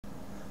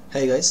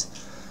Hey guys,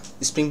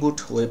 spring বুট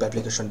web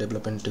application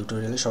development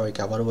টিউটোরিয়ালে সবাইকে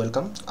আবারও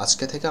ওয়েলকাম।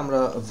 আজকে থেকে আমরা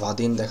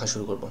ভাদিন দেখা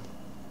শুরু করব।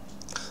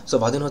 সো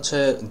ভাদিন হচ্ছে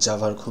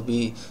জাভার খুবই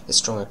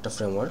স্ট্রং একটা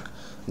ফ্রেমওয়ার্ক,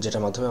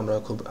 যেটার মাধ্যমে আমরা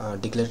খুব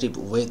ডিক্লারেটিভ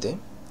ওয়েতে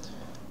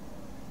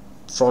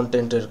ফ্রন্ট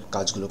এন্ডের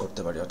কাজগুলো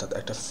করতে পারি, অর্থাৎ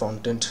একটা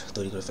ফ্রন্ট এন্ড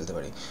তৈরি করে ফেলতে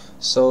পারি।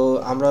 সো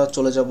আমরা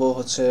চলে যাব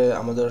হচ্ছে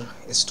আমাদের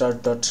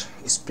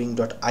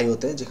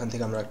start.spring.io-তে, যেখান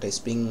থেকে আমরা একটা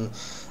স্প্রিং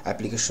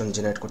অ্যাপ্লিকেশন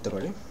জেনারেট করতে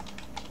পারি।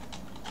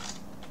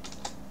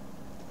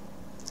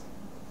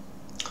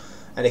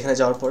 আর এখানে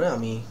যাওয়ার পরে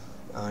আমি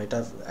এটা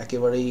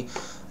একেবারেই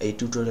এই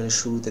টিউটোরিয়ালের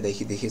শুরুতে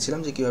দেখিয়েছিলাম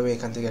যে কীভাবে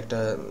এখান থেকে একটা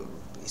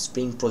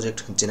স্প্রিং প্রজেক্ট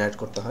জেনারেট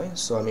করতে হয়।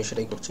 সো আমি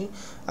সেটাই করছি।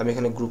 আমি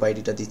এখানে গ্রুপ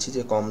আইডিটা দিচ্ছি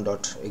যে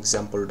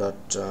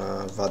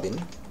com.example.vadin,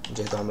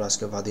 যেহেতু আমরা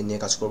আজকে ভাদিন নিয়ে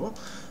কাজ করব।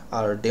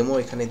 আর ডেমো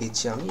এখানে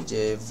দিচ্ছি আমি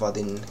যে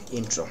ভাদিন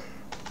intro.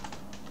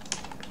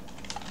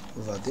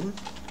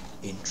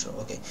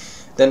 Okay,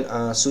 then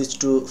switch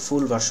to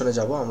ফুল ভার্সনে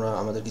যাব। আমরা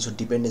আমাদের কিছু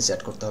ডিপেন্ডেন্সি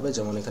অ্যাড করতে হবে,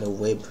 যেমন এখানে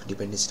ওয়েব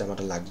ডিপেন্ডেন্সিটা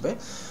আমাদের লাগবে।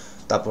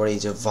 তারপরে এই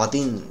যে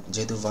ভাদিন,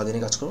 যেহেতু ভাদিনে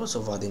কাজ করবো, সো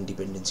ভাদিন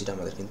ডিপেন্ডেন্সিটা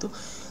আমাদের কিন্তু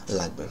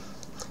লাগবে।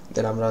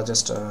 দেন আমরা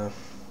জাস্ট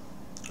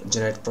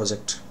জেনারেট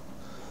প্রজেক্ট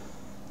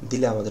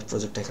দিলে আমাদের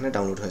প্রজেক্টটা এখানে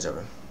ডাউনলোড হয়ে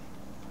যাবে।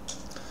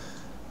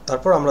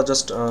 তারপর আমরা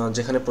জাস্ট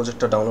যেখানে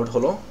প্রজেক্টটা ডাউনলোড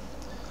হলো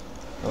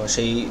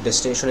সেই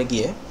ডেস্টিনেশনে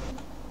গিয়ে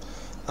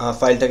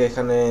ফাইলটাকে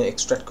এখানে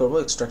এক্সট্রাক্ট করব,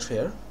 এক্সট্রাক্ট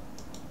ফেয়ার।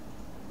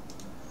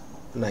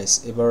 নাইস।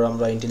 এবার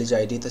আমরা ইন্টেলিজেন্ট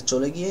আইডিতে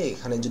চলে গিয়ে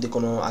এখানে যদি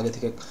কোনো আগে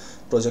থেকে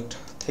প্রজেক্ট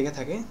থেকে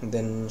থাকে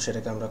দেন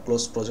সেটাকে আমরা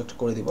ক্লোজ প্রজেক্ট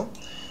করে দিব।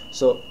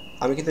 সো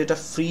আমি কিন্তু এটা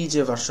ফ্রি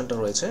যে ভার্সনটা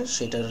রয়েছে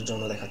সেটার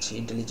জন্য দেখাচ্ছি,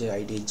 ইন্টেলিজেন্ট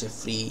আইডির যে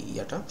ফ্রি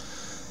ইয়াটা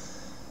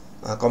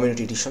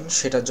কমিউনিটি এডিশন,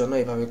 সেটার জন্য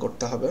এভাবে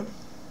করতে হবে।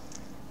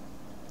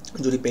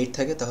 যদি পেইড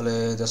থাকে তাহলে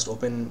জাস্ট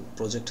ওপেন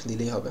প্রজেক্ট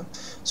দিলেই হবে।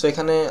 সো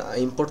এখানে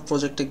ইম্পোর্ট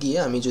প্রজেক্টে গিয়ে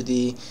আমি যদি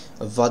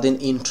ভাদিন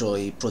ইন্ট্রো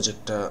এই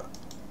প্রজেক্টটা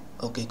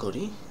ওকে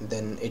করি,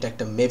 দেন এটা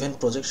একটা মেভেন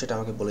প্রজেক্ট, সেটা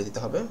আমাকে বলে দিতে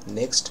হবে।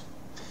 নেক্সট,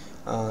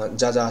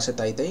 যা যা আসে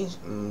তাই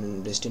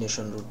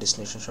ডেস্টিনেশন, রুট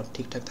ডেস্টিনেশন সব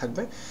ঠিকঠাক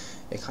থাকবে।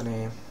 এখানে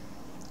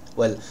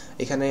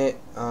এখানে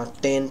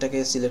 10টাকে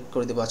সিলেক্ট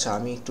করে দেবো। আচ্ছা,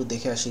 আমি একটু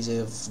দেখে আসি যে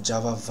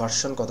জাভা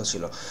ভার্সন কত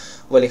ছিল।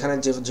 এখানে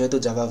যেহেতু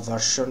জাভা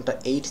ভার্সনটা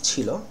 8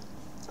 ছিল,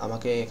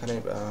 আমাকে এখানে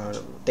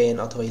 10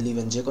 অথবা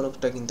 11 যে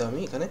কোনোটা কিন্তু আমি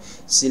এখানে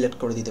সিলেক্ট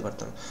করে দিতে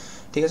পারতাম।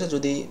 ঠিক আছে,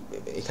 যদি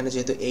এখানে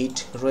যেহেতু 8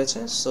 রয়েছে,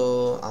 সো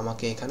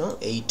আমাকে এখানেও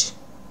 8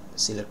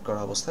 সিলেক্ট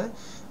করা অবস্থায়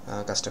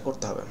কাজটা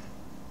করতে হবে।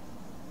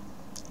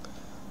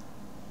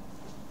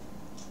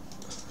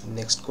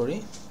 নেক্সট করি।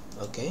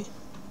 ওকে,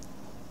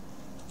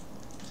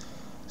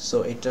 সো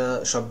এটা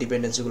সব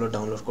ডিপেন্ডেন্সিগুলো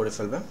ডাউনলোড করে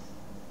ফেলবে।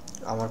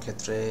 আমার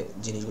ক্ষেত্রে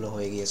জিনিসগুলো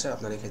হয়ে গিয়েছে,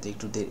 আপনাদের ক্ষেত্রে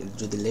একটু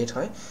যদি লেট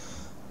হয়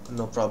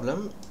নো প্রবলেম,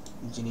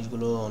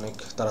 জিনিসগুলো অনেক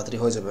তাড়াতাড়ি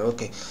হয়ে যাবে।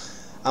 ওকে,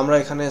 আমরা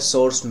এখানে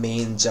source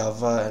main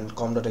Java and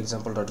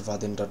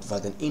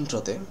com.example.vadin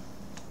ইন্ট্রোতে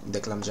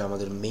দেখলাম যে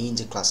আমাদের মেইন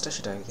যে ক্লাসটা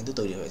সেটা কিন্তু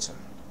তৈরি হয়েছে,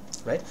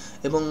 রাইট।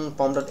 এবং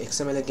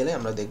pom.xml-এ গেলে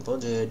আমরা দেখব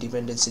যে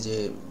ডিপেন্ডেন্সি যে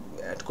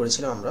অ্যাড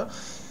করেছিলাম আমরা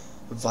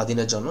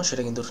ভাদিনের জন্য,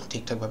 সেটা কিন্তু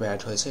ঠিকঠাকভাবে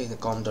অ্যাড হয়েছে।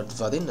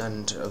 com.vadin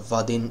and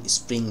ভাদিন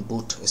spring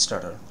boot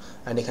starter,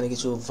 and এখানে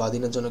কিছু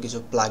ভাদিনের জন্য কিছু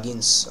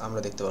প্লাগইনস আমরা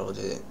দেখতে পারবো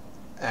যে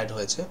অ্যাড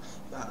হয়েছে,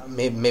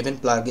 মেভেন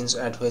প্লাগইনস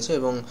অ্যাড হয়েছে,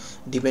 এবং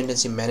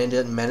ডিপেন্ডেন্সি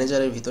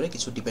ম্যানেজারের ভিতরে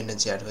কিছু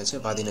ডিপেন্ডেন্সি অ্যাড হয়েছে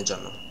ভাদিনের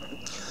জন্য।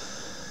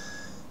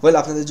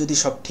 আপনাদের যদি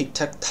সব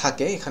ঠিকঠাক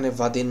থাকে, এখানে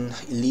ভাদিন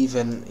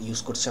 11 ইউজ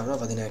করছি আমরা,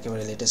 ভাদিনের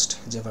একেবারে লেটেস্ট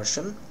যে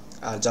ভার্সন,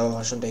 আর জাভা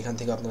ভার্সনটা এখান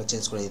থেকে আপনারা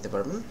চেঞ্জ করে নিতে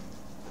পারবেন।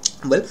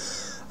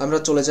 আমরা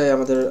চলে যাই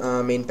আমাদের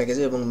মেইন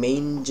প্যাকেজে, এবং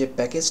মেইন যে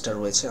প্যাকেজটা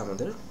রয়েছে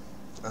আমাদের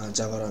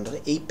জাভার আন্ডারে,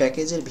 এই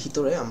প্যাকেজের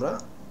ভিতরে আমরা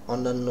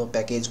অন্যান্য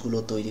প্যাকেজগুলো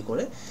তৈরি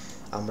করে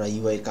আমরা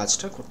ইউআইয়ের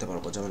কাজটা করতে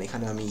পারবো। যেমন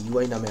এখানে আমি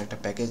ইউআই নামে একটা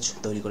প্যাকেজ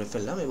তৈরি করে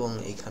ফেললাম, এবং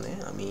এখানে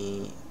আমি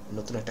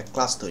নতুন একটা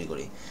ক্লাস তৈরি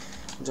করি,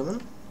 যেমন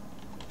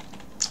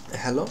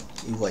হ্যালো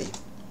ইউআই।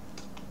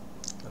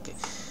 ওকে,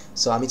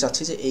 সো আমি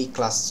চাচ্ছি যে এই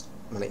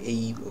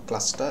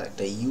ক্লাসটা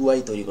একটা ইউআই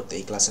তৈরি করতে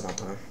এই ক্লাসের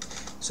মাধ্যমে।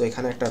 সো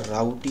এখানে একটা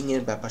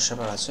রাউটিংয়ের ব্যাপার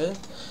স্যাপার আছে।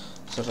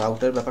 সো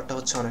রাউটের ব্যাপারটা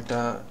হচ্ছে অনেকটা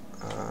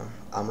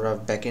আমরা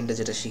ব্যাকএন্ডে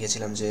যেটা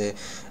শিখেছিলাম যে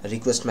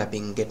request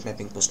mapping, gate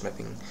mapping, post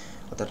mapping,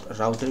 অর্থাৎ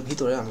রাউটের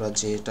ভিতরে আমরা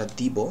যেটা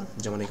দিব,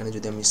 যেমন এখানে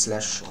যদি আমি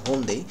 /হোম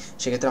দেই,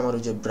 সেক্ষেত্রে আমার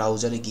ওই যে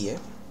ব্রাউজারে গিয়ে,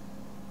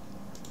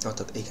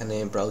 অর্থাৎ এখানে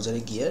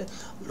ব্রাউজারে গিয়ে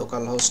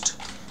লোকাল হোস্ট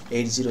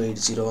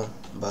 8080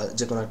 বা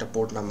যে কোনো একটা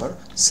পোর্ট নাম্বার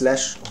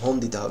 /হোম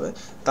দিতে হবে,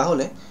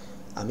 তাহলে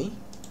আমি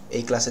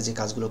এই ক্লাসে যে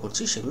কাজগুলো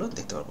করছি সেগুলো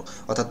দেখতে পারবো।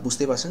 অর্থাৎ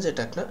বুঝতেই পারছেন যে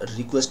এটা একটা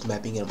রিকোয়েস্ট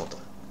ম্যাপিংয়ের মতো।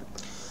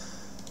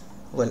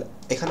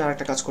 এখানে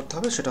আরেকটা কাজ করতে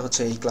হবে, সেটা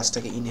হচ্ছে এই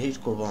ক্লাসটাকে ইনহেরিট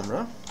করব আমরা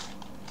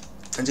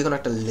যে কোনো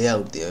একটা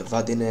লেআউট দিয়ে।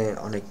 ভাদিনে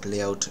অনেক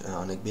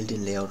বিল্ট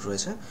ইন লেআউট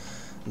রয়েছে,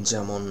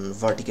 যেমন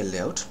vertical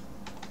layout.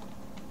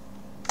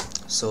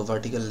 So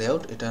vertical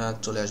layout এটা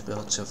চলে আসবে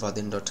হচ্ছে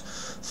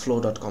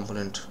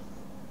vadin.flow.component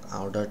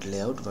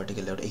our.layout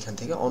ভার্টিক্যাল লেআউট। এইখান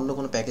থেকে অন্য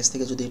কোনো প্যাকেজ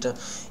থেকে যদি এটা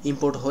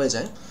ইম্পোর্ট হয়ে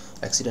যায়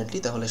অ্যাক্সিডেন্টলি,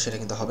 তাহলে সেটা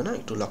কিন্তু হবে না,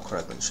 একটু লক্ষ্য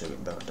রাখবেন সেই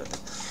ব্যাপারটাতে।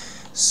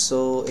 সো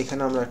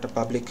এখানে আমরা একটা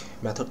পাবলিক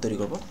মেথড তৈরি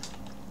করব।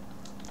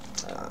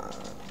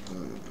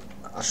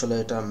 আসলে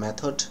এটা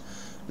মেথড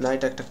না,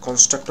 এটা একটা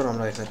কনস্ট্রাক্টর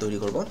আমরা এখানে তৈরি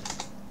করব,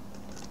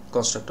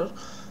 কনস্ট্রাক্টর।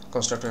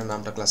 কনস্ট্রাক্টরের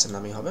নামটা ক্লাসের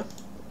নামই হবে।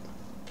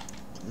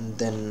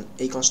 দেন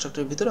এই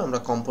কনস্ট্রাক্টরের ভিতরে আমরা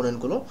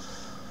কম্পোনেন্টগুলো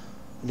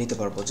নিতে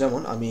পারবো।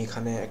 যেমন আমি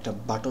এখানে একটা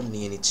বাটন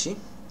নিয়ে নিচ্ছি।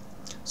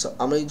 সো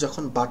আমরা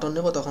যখন বাটন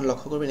নেব তখন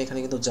লক্ষ্য করবেন এখানে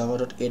কিন্তু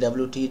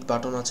java.awt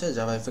বাটন আছে,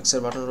 জাভা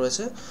এফএক্সের বাটন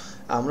রয়েছে।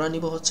 আমরা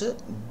নিব হচ্ছে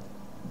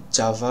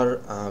জাভার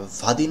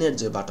ভাদিনের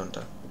যে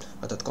বাটনটা,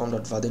 অর্থাৎ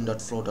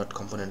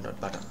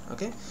com.vaadin.flow.component.button।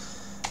 ওকে,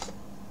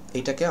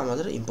 এইটাকে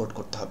আমাদের ইম্পোর্ট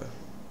করতে হবে।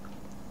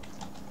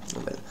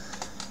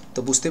 তো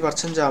বুঝতে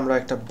পারছেন যে আমরা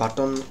একটা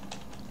বাটন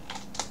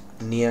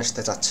নিয়ে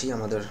আসতে চাচ্ছি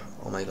আমাদের,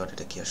 ও মাই গড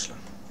এটা কি আসলো,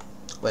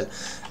 ওয়েল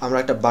আমরা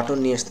একটা বাটন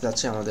নিয়ে আসতে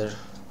চাচ্ছি আমাদের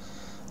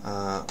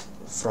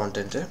ফ্রন্ট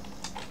এন্ডে।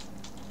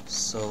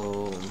 So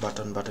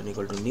button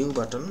equal to new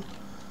button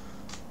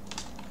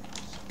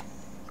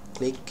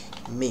click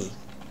me.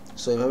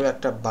 So এইভাবে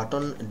একটা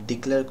বাটন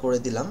ডিক্লেয়ার করে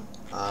দিলাম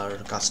আর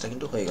কাজটা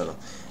কিন্তু হয়ে গেল।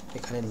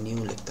 এখানে নিউ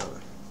লিখতে হবে।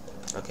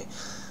 ওকে,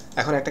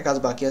 এখন একটা কাজ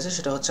বাকি আছে,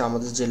 সেটা হচ্ছে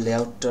আমাদের যে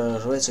লেআউটটা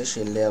রয়েছে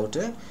সেই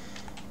লেআউটে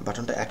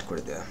বাটনটা অ্যাড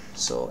করে দেওয়া।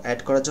 সো অ্যাড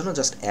করার জন্য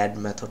জাস্ট অ্যাড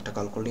মেথডটা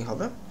কল করলেই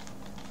হবে,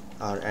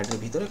 আর অ্যাডের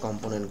ভিতরে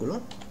কম্পোনেন্টগুলো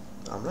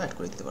আমরা অ্যাড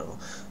করে দিতে পারবো।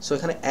 সো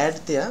এখানে অ্যাড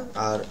দেয়া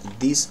আর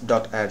দিস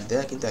ডট অ্যাড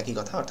দেয়া কিন্তু একই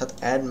কথা, অর্থাৎ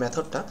অ্যাড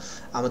মেথডটা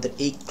আমাদের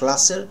এই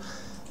ক্লাসের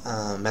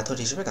মেথড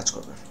হিসেবে কাজ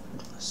করবে।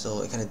 সো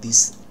এখানে দিস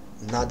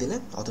না দিলে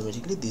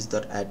automatically this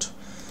dot add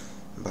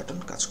button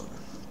কাজ করবে।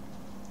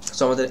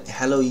 সো আমাদের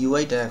হ্যালো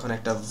ইউআইটা এখন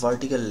একটা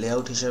ভার্টিক্যাল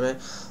লেআউট হিসেবে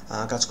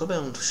কাজ করবে,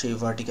 এবং সেই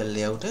ভার্টিক্যাল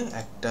লেআউটে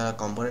একটা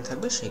কম্পোনেন্ট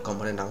থাকবে, সেই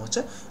কম্পোনেন্ট নাম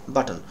হচ্ছে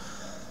বাটন।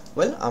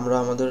 ওয়েল, আমরা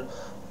আমাদের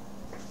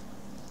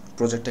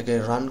প্রজেক্টটাকে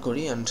রান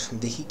করি অ্যান্ড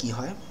দেখি কি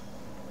হয়।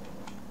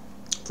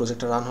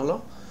 প্রজেক্টটা রান হলো।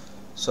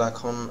 সো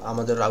এখন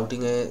আমাদের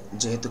রাউটিংয়ে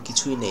যেহেতু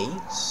কিছুই নেই,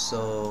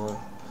 সো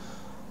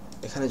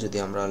এখানে যদি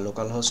আমরা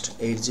লোকাল হোস্ট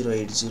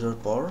 8080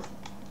 পর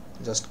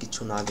জাস্ট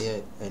কিছু না দিয়ে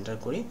এন্টার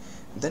করি,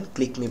 দেন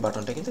ক্লিক মি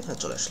বাটনটা কিন্তু এখানে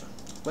চলে আসলো।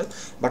 ওয়েল,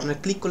 বাটনে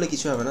ক্লিক করলে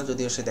কিছু হবে না,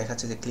 যদিও সে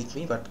দেখাচ্ছে যে ক্লিক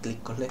মি, বাট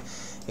ক্লিক করলে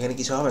এখানে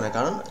কিছু হবে না,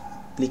 কারণ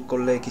ক্লিক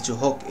করলে কিছু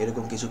হোক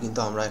এরকম কিছু কিন্তু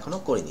আমরা এখনও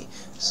করিনি।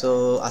 সো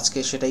আজকে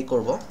সেটাই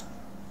করব,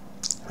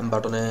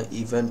 বাটনে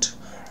ইভেন্ট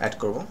অ্যাড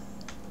করব,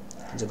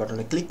 যে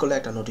বাটনে ক্লিক করলে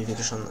একটা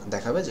নোটিফিকেশন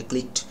দেখাবে যে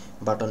ক্লিকড,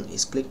 বাটন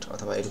ইজ ক্লিকড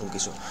অথবা এরকম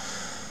কিছু।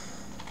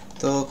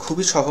 তো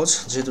খুবই সহজ,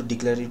 যেহেতু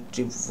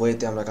ডিক্লারেটিভ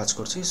ওয়েতে আমরা কাজ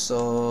করছি। So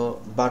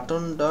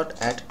button dot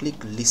add click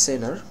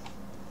listener,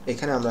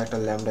 এখানে আমরা একটা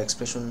ল্যামডা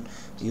এক্সপ্রেশন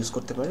ইউজ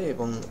করতে পারি,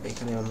 এবং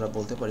এখানে আমরা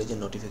বলতে পারি যে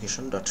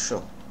নোটিফিকেশন ডট শো।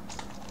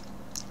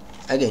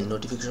 অ্যাগেন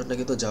নোটিফিকেশনটা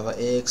কিন্তু জাভা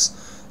এক্স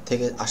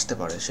থেকে আসতে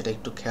পারে, সেটা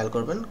একটু খেয়াল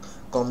করবেন।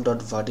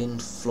 com.vaadin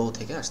flow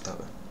থেকে আসতে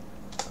হবে।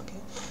 ওকে,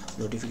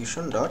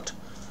 notification dot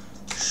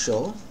show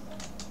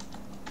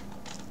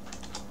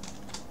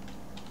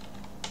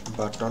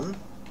button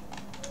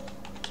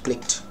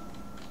clicked,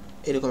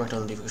 এরকম একটা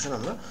নোটিফিকেশন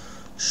আমরা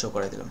শো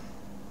করে দিলাম।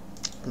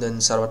 দেন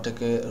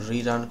সার্ভারটাকে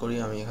রিরান করি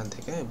আমি এখান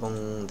থেকে, এবং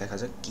দেখা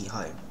যাক কি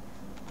হয়।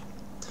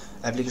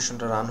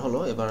 অ্যাপ্লিকেশনটা রান হলো।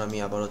 এবার আমি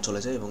আবারও চলে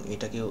যাই এবং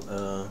এটাকে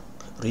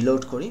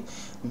রিলোড করি।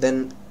 দেন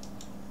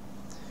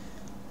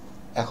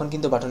এখন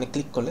কিন্তু বাটনে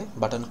ক্লিক করলে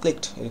বাটন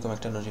ক্লিকড এরকম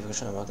একটা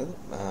নোটিফিকেশন আমাকে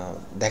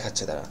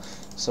দেখাচ্ছে তারা।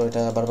 সো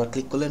এটা বারবার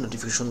ক্লিক করলে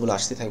নোটিফিকেশনগুলো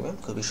আসতে থাকবে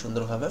খুবই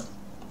সুন্দরভাবে,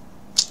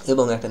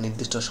 এবং একটা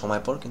নির্দিষ্ট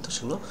সময় পর কিন্তু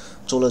সেগুলো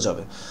চলে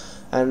যাবে।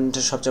 অ্যান্ড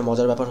সবচেয়ে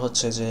মজার ব্যাপার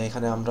হচ্ছে যে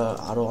এখানে আমরা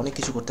আরও অনেক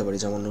কিছু করতে পারি,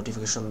 যেমন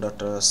নোটিফিকেশন ডট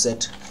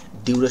সেট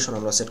ডিউরেশন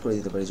আমরা সেট করে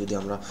দিতে পারি। যদি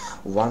আমরা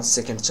 1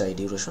 সেকেন্ড চাই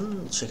ডিউরেশন,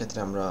 সেক্ষেত্রে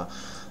আমরা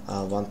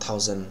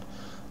 1000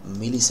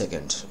 মিলি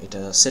সেকেন্ড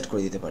এটা সেট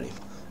করে দিতে পারি।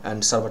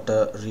 অ্যান্ড সার্ভারটা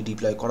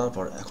রিডিপ্লয় করার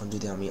পর এখন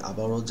যদি আমি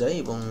আবারও যাই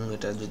এবং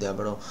এটা যদি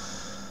আবারও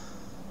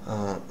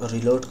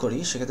রিলোড করি,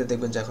 সেক্ষেত্রে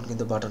দেখবেন যে এখন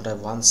কিন্তু বাটনটা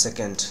 1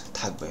 সেকেন্ড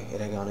থাকবে।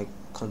 এর আগে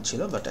অনেকক্ষণ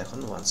ছিল, বাট এখন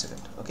 1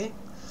 সেকেন্ড। ওকে,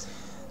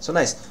 সো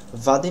নাইস।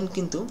 ভাদিন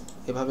কিন্তু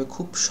এভাবে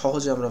খুব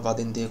সহজে আমরা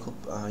ভাদিন দিয়ে খুব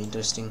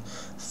ইন্টারেস্টিং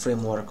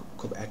ফ্রেমওয়ার্ক,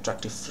 খুব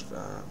অ্যাট্রাকটিভ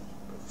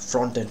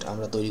ফ্রন্ট এন্ড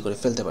আমরা তৈরি করে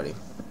ফেলতে পারি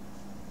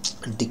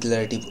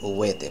ডিক্লারেটিভ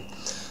ওয়েতে।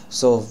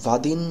 সো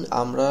ভাদিন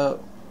আমরা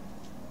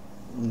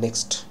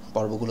নেক্সট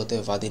পর্বগুলোতে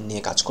ভাদিন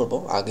নিয়ে কাজ করব।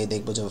 আগে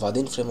দেখব যে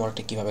ভাদিন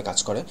ফ্রেমওয়ার্কটা কীভাবে কাজ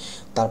করে,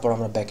 তারপর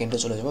আমরা ব্যাকএন্ডে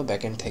চলে যাব।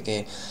 ব্যাকএন্ড থেকে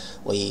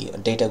ওই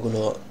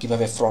ডেটাগুলো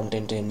কীভাবে ফ্রন্ট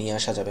এন্ডে নিয়ে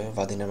আসা যাবে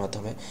ভাদিনের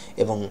মাধ্যমে,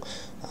 এবং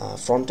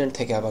ফ্রন্ট এন্ড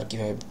থেকে আবার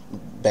কীভাবে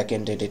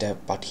ব্যাকএন্ডে ডেটা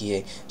পাঠিয়ে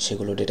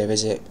সেগুলো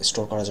ডেটাবেজে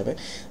স্টোর করা যাবে,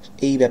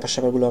 এই ব্যাপার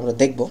স্যাপারগুলো আমরা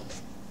দেখব।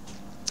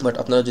 বাট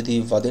আপনারা যদি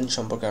ভাদিন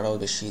সম্পর্কে আরও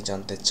বেশি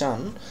জানতে চান,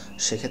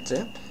 সেক্ষেত্রে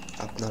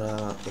আপনারা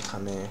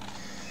এখানে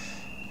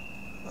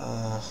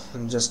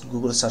জাস্ট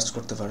গুগল সার্চ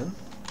করতে পারেন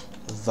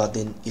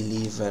Vaadin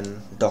 11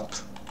 doc।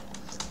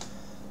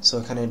 সো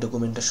এখানে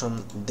ডকুমেন্টেশন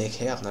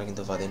দেখে আপনারা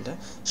কিন্তু ভাদিনটা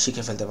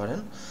শিখে ফেলতে পারেন।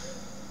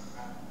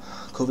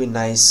 খুবই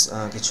নাইস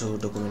কিছু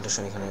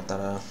ডকুমেন্টেশন এখানে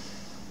তারা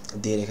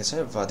দিয়ে রেখেছে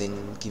ভাদিন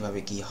কিভাবে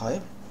কি হয়।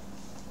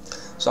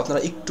 সো আপনারা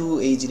একটু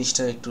এই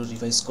জিনিসটা একটু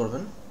রিভাইজ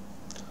করবেন,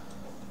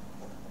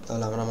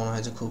 তাহলে আমার মনে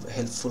হয় যে খুব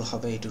হেল্পফুল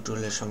হবে। এই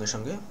টিউটোরিয়ালের সঙ্গে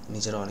সঙ্গে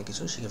নিজেরা অনেক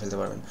কিছু শিখে ফেলতে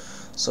পারবেন।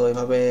 সো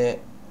এভাবে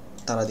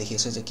তারা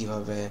দেখিয়েছে যে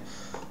কীভাবে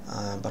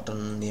বাটন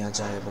নেওয়া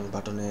যায় এবং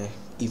বাটনে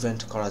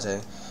ইভেন্ট করা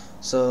যায়।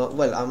 সো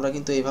ওয়েল, আমরা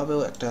কিন্তু এইভাবেও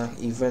একটা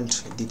ইভেন্ট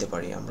দিতে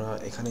পারি। আমরা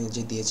এখানে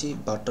যে দিয়েছি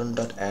button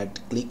dot add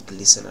click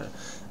listener,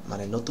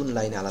 মানে নতুন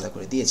লাইনে আলাদা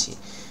করে দিয়েছি।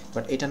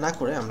 বাট এটা না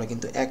করে আমরা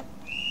কিন্তু এক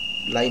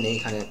লাইনে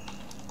এখানে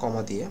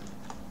কমা দিয়ে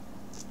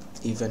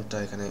ইভেন্টটা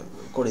এখানে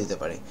করে দিতে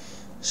পারি,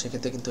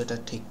 সেক্ষেত্রে কিন্তু এটা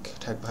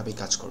ঠিকঠাকভাবেই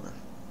কাজ করবে।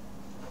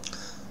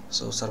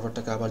 সো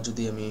সার্ভারটাকে আবার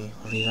যদি আমি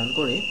রিরান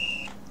করি,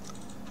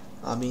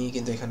 আমি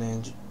কিন্তু এখানে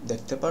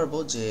দেখতে পারবো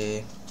যে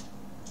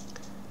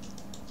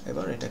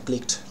এবার এটা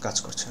ক্লিকড কাজ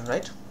করছে,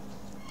 রাইট?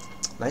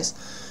 নাইস।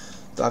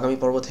 তো আগামী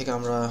পর্ব থেকে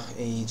আমরা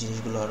এই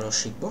জিনিসগুলো আরও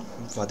শিখবো,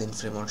 ভাদিন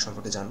ফ্রেমওয়ার্ক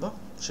সম্পর্কে জানবো।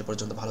 সে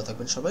পর্যন্ত ভালো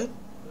থাকবেন সবাই,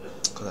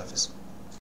 খোদা হাফেজ।